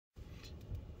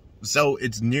So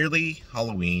it's nearly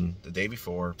Halloween, the day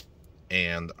before,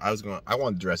 and I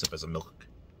wanted to dress up as a milk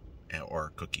or a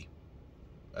cookie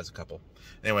as a couple.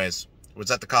 Anyways,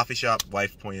 was at the coffee shop.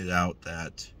 Wife pointed out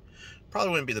that probably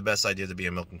wouldn't be the best idea to be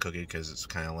a milk and cookie because it's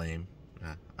kind of lame.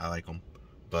 I like them,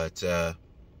 but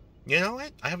you know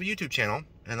what? I have a YouTube channel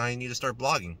and I need to start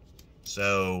blogging.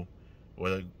 So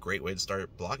what a great way to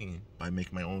start blogging by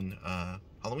making my own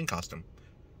Halloween costume.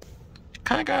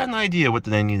 Kind of got an idea what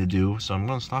I need to do, so I'm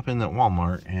going to stop in at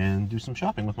Walmart and do some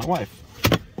shopping with my wife.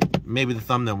 Maybe the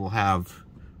thumbnail will have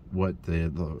what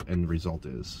the end result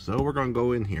is. So we're going to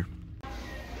go in here.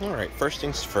 Alright, first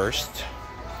things first,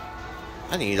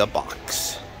 I need a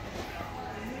box.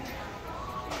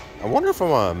 I wonder if I'm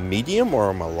a medium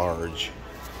or I'm a large.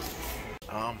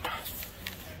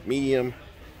 Medium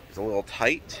is a little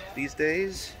tight these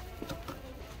days.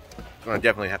 I'm going to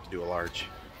definitely have to do a large.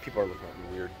 People are looking at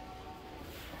me weird.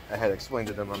 I had explained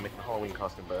to them I'm making a Halloween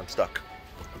costume, but I'm stuck.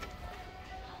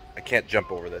 I can't jump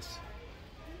over this.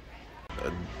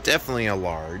 Definitely a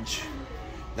large.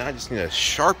 Now I just need a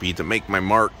Sharpie to make my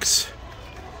marks.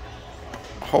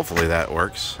 Hopefully that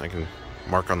works. I can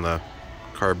mark on the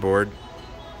cardboard.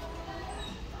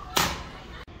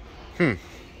 I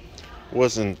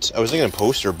was thinking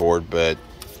poster board, but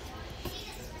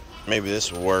maybe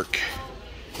this will work.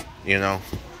 You know,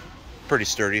 pretty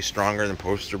sturdy, stronger than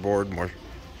poster board, more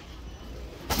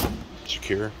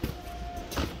secure.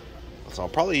 So I'll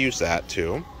probably use that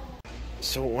too.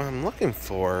 So what I'm looking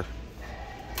for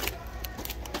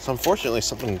is unfortunately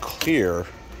something clear,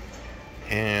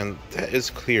 and that is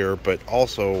clear, but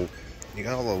also you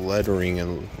got all the lettering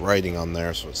and writing on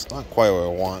there, so it's not quite what I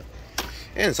want.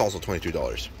 And it's also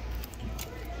 $22.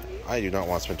 I do not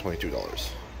want to spend $22.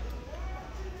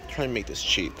 I'm trying to make this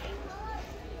cheap.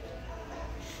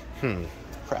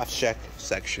 Craft check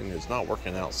section is not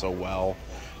working out so well.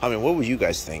 I mean, what would you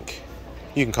guys think?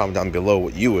 You can comment down below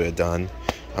what you would have done.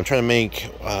 I'm trying to make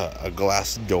a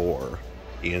glass door,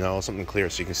 you know, something clear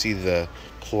so you can see the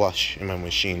plush in my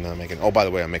machine that I'm making. Oh, by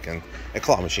the way, I'm making a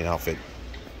claw machine outfit.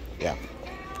 Yeah.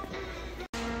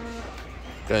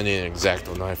 Gonna need an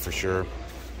X-Acto knife for sure.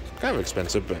 Kind of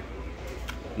expensive, but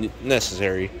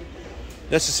necessary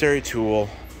tool.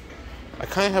 I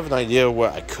kind of have an idea of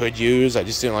what I could use. I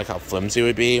just didn't like how flimsy it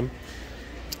would be.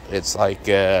 It's like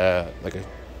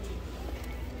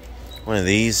one of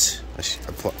these,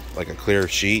 like a clear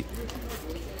sheet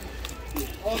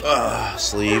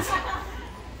sleeve.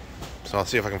 So I'll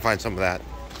see if I can find some of that.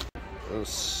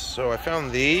 So I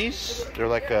found these. They're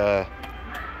like a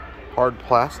hard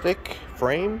plastic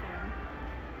frame,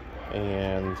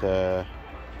 and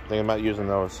thinking about using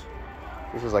those.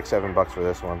 This is like $7 for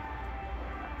this one.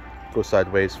 Go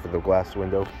sideways for the glass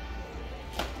window.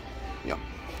 Yeah.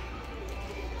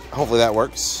 Hopefully that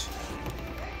works.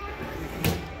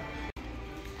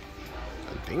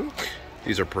 I think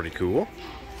these are pretty cool.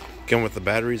 Come with the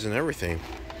batteries and everything.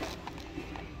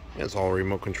 Yeah, it's all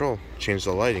remote control. Change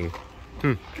the lighting.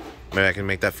 Maybe I can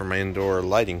make that for my indoor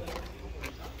lighting.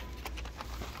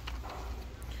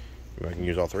 Maybe I can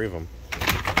use all three of them.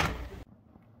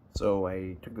 So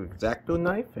I took the X-Acto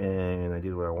knife and I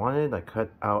did what I wanted. I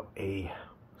cut out a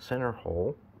center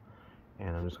hole,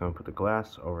 and I'm just going to put the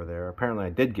glass over there. Apparently I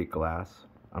did get glass.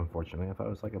 Unfortunately, I thought it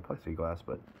was like a plexiglass,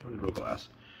 but it was real glass.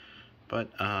 But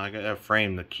I got a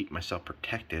frame to keep myself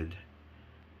protected,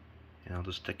 and I'll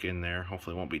just stick it in there.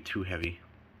 Hopefully it won't be too heavy.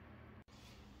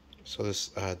 So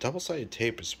this double-sided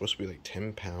tape is supposed to be like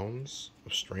 10 pounds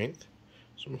of strength.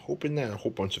 So I'm hoping that a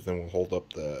whole bunch of them will hold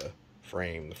up the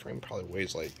frame. The frame probably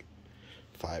weighs like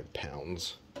 5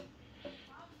 pounds.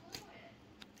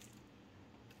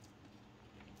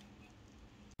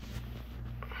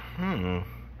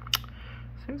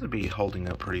 Seems to be holding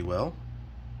up pretty well.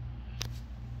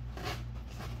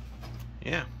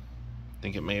 Yeah, I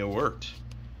think it may have worked.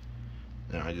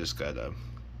 Now I just gotta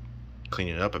clean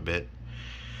it up a bit.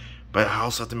 But I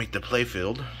also have to make the play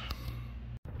field.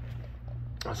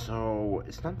 So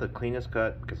it's not the cleanest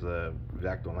cut because the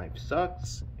X-Acto knife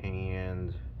sucks,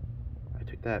 and I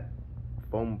took that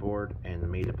foam board and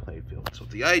made a play field. So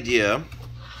the idea,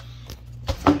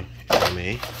 for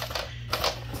me,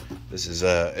 this is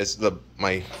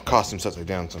my costume's upside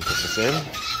down, so I'm putting this in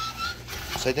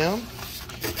upside down.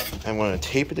 I'm going to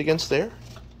tape it against there,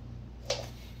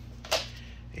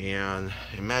 and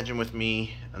imagine with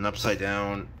me an upside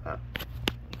down.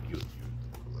 You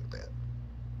like that.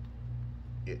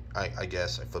 I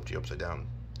guess I flipped you upside down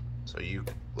so you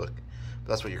look, but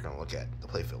that's what you're going to look at, the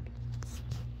playfield.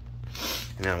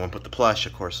 And then I'm going to put the plush,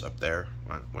 of course, up there,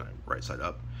 right side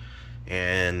up.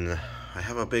 And I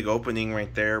have a big opening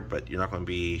right there, but you're not going to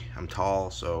be, I'm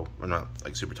tall, so I'm not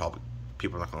like super tall, but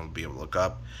people are not going to be able to look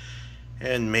up.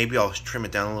 And maybe I'll trim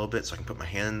it down a little bit so I can put my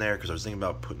hand in there, because I was thinking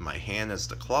about putting my hand as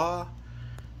the claw.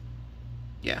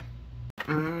 Yeah.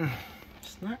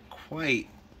 It's not quite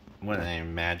what I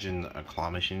imagined a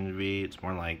claw machine to be. It's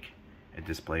more like a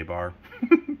display bar.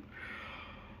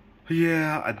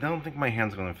 Yeah, I don't think my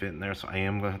hand's going to fit in there, so I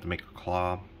am going to have to make a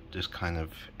claw. Just kind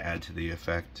of add to the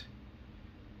effect.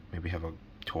 Maybe have a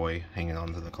toy hanging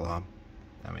onto the claw.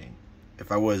 I mean,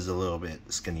 if I was a little bit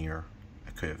skinnier,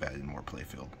 I could have added more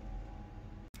playfield.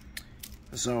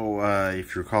 So,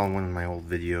 if you recall in one of my old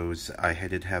videos, I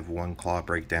did have one claw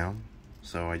break down.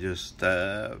 So I just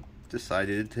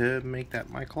decided to make that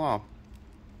my claw.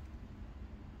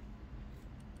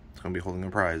 It's going to be holding a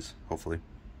prize, hopefully.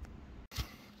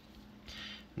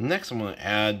 Next, I'm going to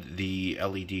add the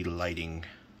LED lighting.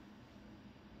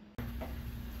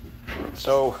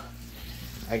 So,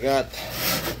 I got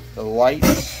the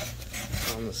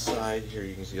lights on the side here.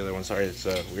 You can see the other one. Sorry, it's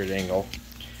a weird angle.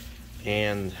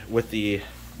 And with the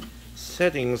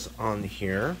settings on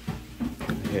here,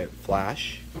 hit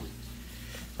flash.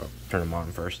 I'll turn them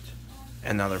on first.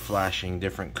 And now they're flashing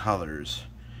different colors.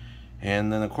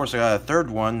 And then, of course, I got a third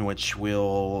one, which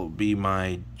will be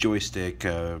my joystick,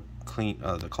 the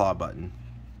claw button.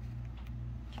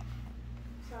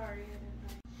 Sorry, I didn't know.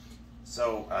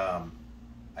 So,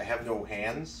 I have no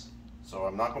hands, so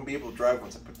I'm not going to be able to drive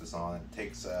once I put this on. It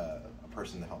takes a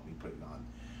person to help me put it on.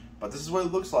 But this is what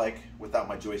it looks like without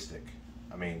my joystick.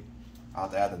 I mean, I'll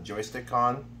have to add the joystick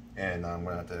on, and I'm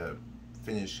going to have to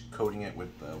finish coating it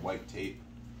with the white tape,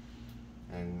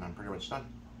 and I'm pretty much done.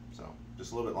 So,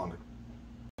 just a little bit longer.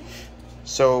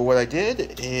 So what I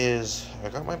did is, I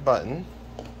got my button,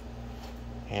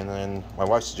 and then my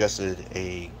wife suggested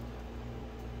a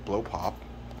blow pop.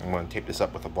 I'm going to tape this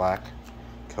up with a black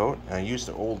coat, and I used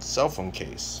the old cell phone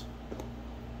case,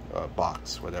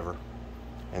 box, whatever.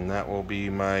 And that will be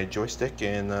my joystick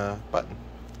and button.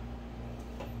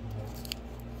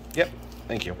 Yep,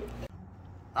 thank you.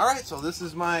 Alright, so this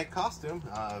is my costume.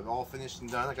 All finished and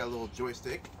done. I got a little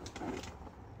joystick.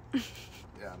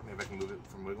 Yeah, maybe I can move it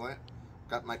from wiggling it.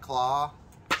 Got my claw.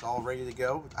 It's all ready to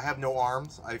go. I have no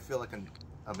arms. I feel like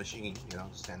a machine, you know,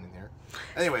 standing there.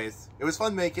 Anyways, it was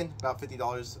fun making. About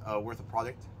 $50 worth of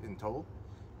product in total.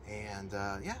 And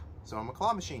yeah, so I'm a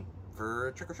claw machine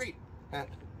for trick or treat.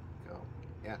 So,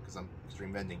 yeah, because I'm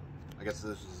extreme vending. I guess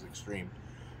this is extreme.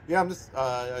 Yeah, I'm just,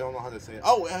 I don't know how to say it.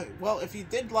 Oh, well, if you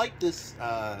did like this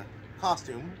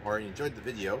costume, or you enjoyed the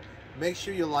video, make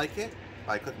sure you like it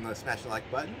by clicking the smash the like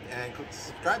button and click the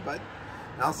subscribe button.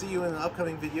 And I'll see you in an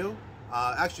upcoming video.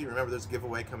 Actually, remember there's a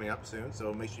giveaway coming up soon,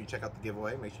 so make sure you check out the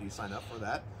giveaway. Make sure you sign up for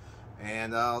that.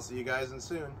 And I'll see you guys in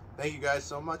soon. Thank you guys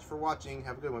so much for watching.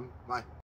 Have a good one. Bye.